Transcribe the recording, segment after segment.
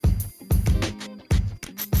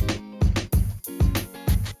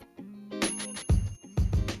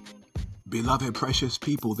Beloved, precious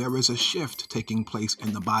people, there is a shift taking place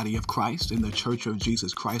in the body of Christ, in the Church of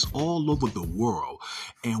Jesus Christ, all over the world.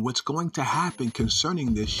 And what's going to happen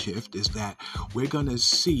concerning this shift is that we're going to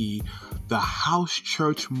see the house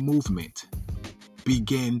church movement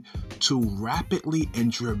begin to rapidly and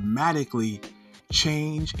dramatically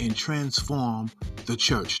change and transform the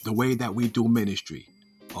church, the way that we do ministry.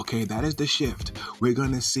 Okay, that is the shift. We're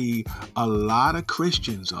going to see a lot of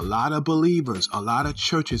Christians, a lot of believers, a lot of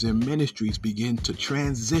churches and ministries begin to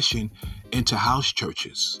transition into house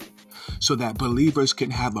churches so that believers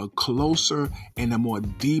can have a closer and a more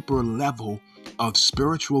deeper level of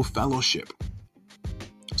spiritual fellowship,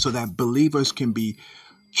 so that believers can be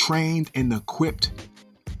trained and equipped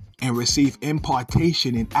and receive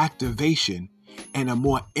impartation and activation in a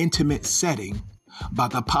more intimate setting by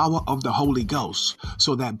the power of the Holy Ghost,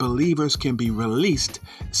 so that believers can be released,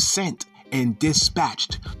 sent, and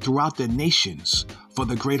dispatched throughout the nations for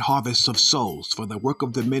the great harvest of souls, for the work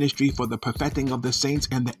of the ministry, for the perfecting of the saints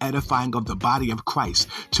and the edifying of the body of Christ,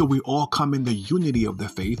 till we all come in the unity of the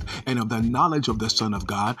faith and of the knowledge of the Son of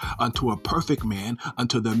God, unto a perfect man,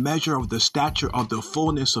 unto the measure of the stature of the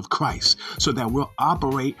fullness of Christ, so that we'll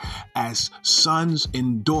operate as sons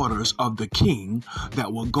and daughters of the King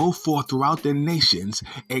that will go forth throughout the nations,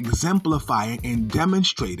 exemplifying and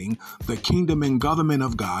demonstrating the kingdom and government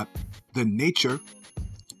of God, the nature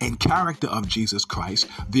and character of Jesus Christ,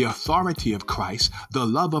 the authority of Christ, the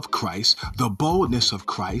love of Christ, the boldness of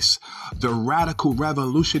Christ, the radical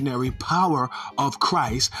revolutionary power of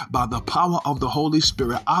Christ by the power of the Holy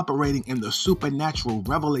Spirit, operating in the supernatural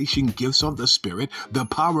revelation gifts of the Spirit, the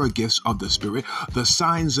power gifts of the Spirit, the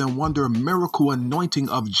signs and wonder miracle anointing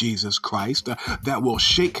of Jesus Christ that will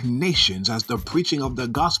shake nations as the preaching of the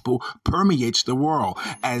gospel permeates the world,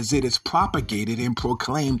 as it is propagated and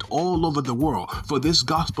proclaimed all over the world. For this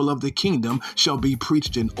gospel of the kingdom shall be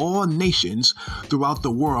preached in all nations throughout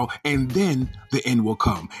the world, and then the end will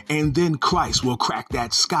come. And then Christ will crack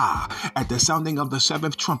that sky at the sounding of the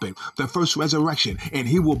seventh trumpet, the first resurrection, and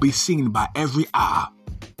he will be seen by every eye.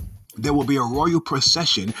 There will be a royal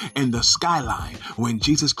procession in the skyline when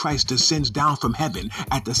Jesus Christ descends down from heaven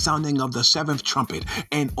at the sounding of the seventh trumpet,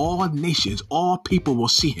 and all nations, all people will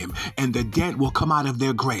see him, and the dead will come out of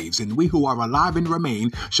their graves, and we who are alive and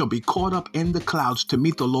remain shall be caught up in the clouds to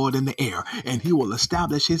meet the Lord in the air, and he will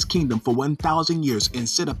establish his kingdom for 1,000 years and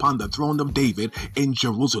sit upon the throne of David in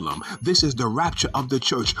Jerusalem. This is the rapture of the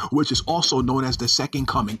church, which is also known as the second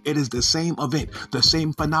coming. It is the same event, the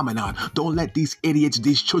same phenomenon. Don't let these idiots,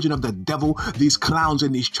 these children of the devil, these clowns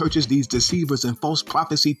in these churches, these deceivers and false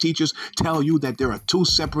prophecy teachers tell you that there are two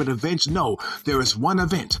separate events. No, there is one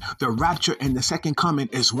event. The rapture and the second coming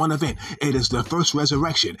is one event. It is the first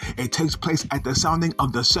resurrection. It takes place at the sounding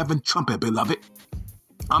of the seventh trumpet, beloved.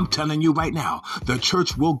 I'm telling you right now, the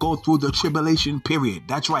church will go through the tribulation period.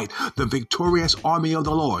 That's right. The victorious army of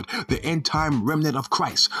the Lord, the end time remnant of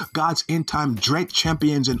Christ, God's end time dread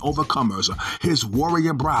champions and overcomers, his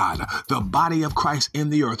warrior bride, the body of Christ in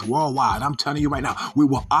the earth worldwide. I'm telling you right now, we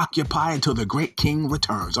will occupy until the great King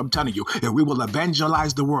returns. I'm telling you that we will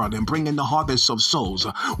evangelize the world and bring in the harvest of souls.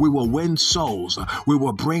 We will win souls. We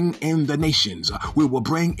will bring in the nations. We will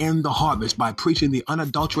bring in the harvest by preaching the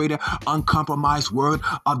unadulterated, uncompromised word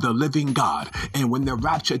of the living God. And when the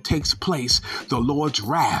rapture takes place, the Lord's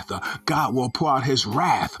wrath, God will pour out his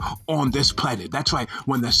wrath on this planet. That's right.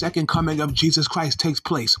 When the second coming of Jesus Christ takes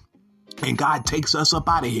place, and God takes us up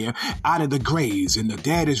out of here, out of the graves, and the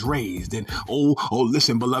dead is raised. And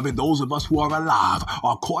listen, beloved, those of us who are alive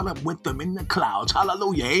are caught up with them in the clouds.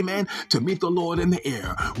 Hallelujah. Amen. To meet the Lord in the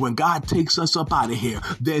air. When God takes us up out of here,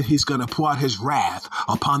 then he's going to pour out his wrath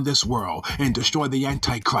upon this world and destroy the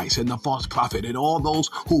Antichrist and the false prophet and all those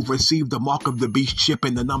who've received the mark of the beast chip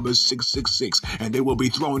in the numbers 666, and they will be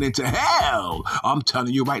thrown into hell. I'm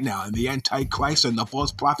telling you right now, and the Antichrist and the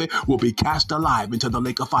false prophet will be cast alive into the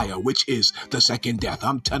lake of fire, which is the second death.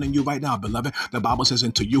 I'm telling you right now, beloved, the Bible says,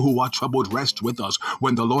 "And to you who are troubled, rest with us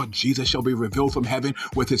when the Lord Jesus shall be revealed from heaven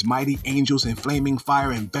with his mighty angels in flaming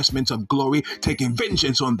fire and vestments of glory, taking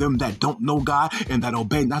vengeance on them that don't know God and that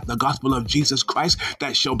obey not the gospel of Jesus Christ,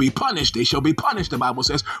 that shall be punished." They shall be punished, the Bible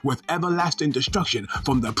says, with everlasting destruction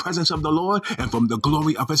from the presence of the Lord and from the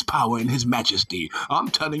glory of his power and his majesty. I'm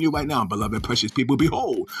telling you right now, beloved, precious people,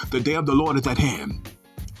 behold, the day of the Lord is at hand.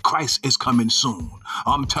 Christ is coming soon.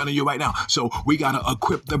 I'm telling you right now. So we got to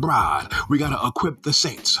equip the bride. We got to equip the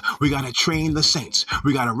saints. We got to train the saints.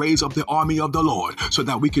 We got to raise up the army of the Lord so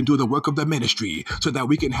that we can do the work of the ministry, so that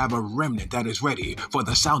we can have a remnant that is ready for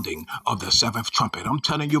the sounding of the seventh trumpet. I'm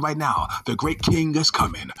telling you right now, the great King is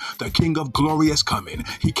coming. The King of glory is coming.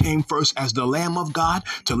 He came first as the Lamb of God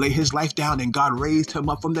to lay his life down, and God raised him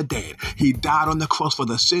up from the dead. He died on the cross for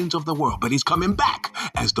the sins of the world, but he's coming back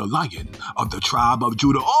as the Lion of the tribe of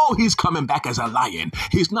Judah. Oh, he's coming back as a lion.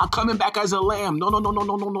 He's not coming back as a lamb.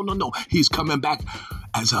 No. He's coming back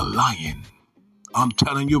as a lion. I'm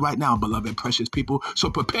telling you right now, beloved, precious people. So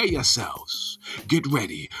prepare yourselves. Get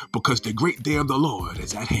ready, because the great day of the Lord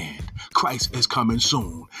is at hand. Christ is coming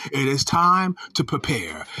soon. It is time to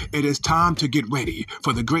prepare. It is time to get ready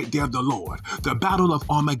for the great day of the Lord, the battle of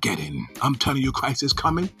Armageddon. I'm telling you, Christ is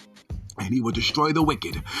coming. And he will destroy the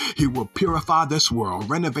wicked. He will purify this world,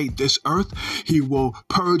 renovate this earth. He will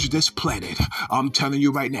purge this planet. I'm telling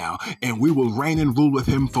you right now. And we will reign and rule with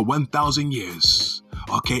him for 1,000 years.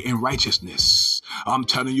 Okay, in righteousness. I'm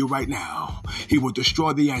telling you right now, he will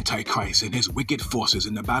destroy the Antichrist and his wicked forces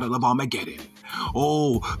in the battle of Armageddon.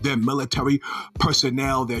 Oh, their military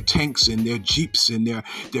personnel, their tanks and their jeeps and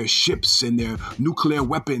their ships and their nuclear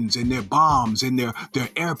weapons and their bombs and their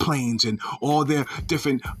airplanes and all their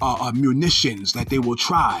different munitions that they will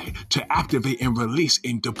try to activate and release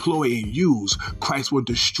and deploy and use. Christ will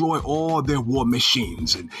destroy all their war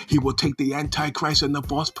machines, and he will take the Antichrist and the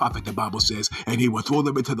false prophet, the Bible says, and he will throw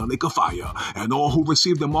them into the lake of fire. And all who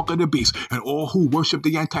receive the mark of the beast and all who worship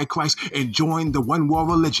the Antichrist and join the one world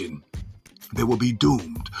religion, they will be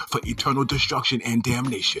doomed for eternal destruction and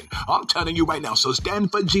damnation. I'm telling you right now. So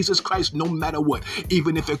stand for Jesus Christ no matter what.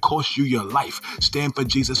 Even if it costs you your life, stand for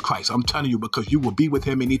Jesus Christ. I'm telling you, because you will be with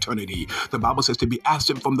him in eternity. The Bible says to be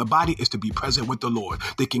absent from the body is to be present with the Lord.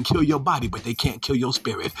 They can kill your body, but they can't kill your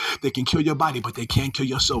spirit. They can kill your body, but they can't kill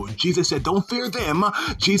your soul. Jesus said, don't fear them.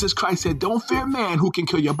 Jesus Christ said, don't fear man who can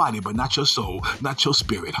kill your body, but not your soul, not your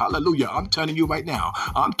spirit. Hallelujah. I'm telling you right now.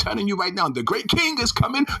 I'm telling you right now. The great King is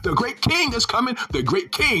coming. The great King is coming. The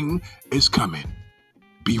great King is coming.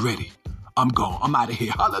 Be ready. I'm gone. I'm out of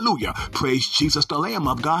here. Hallelujah. Praise Jesus, the Lamb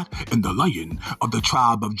of God and the Lion of the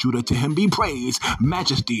tribe of Judah. To him be praise,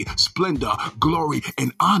 majesty, splendor, glory,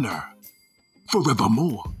 and honor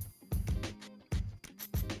forevermore.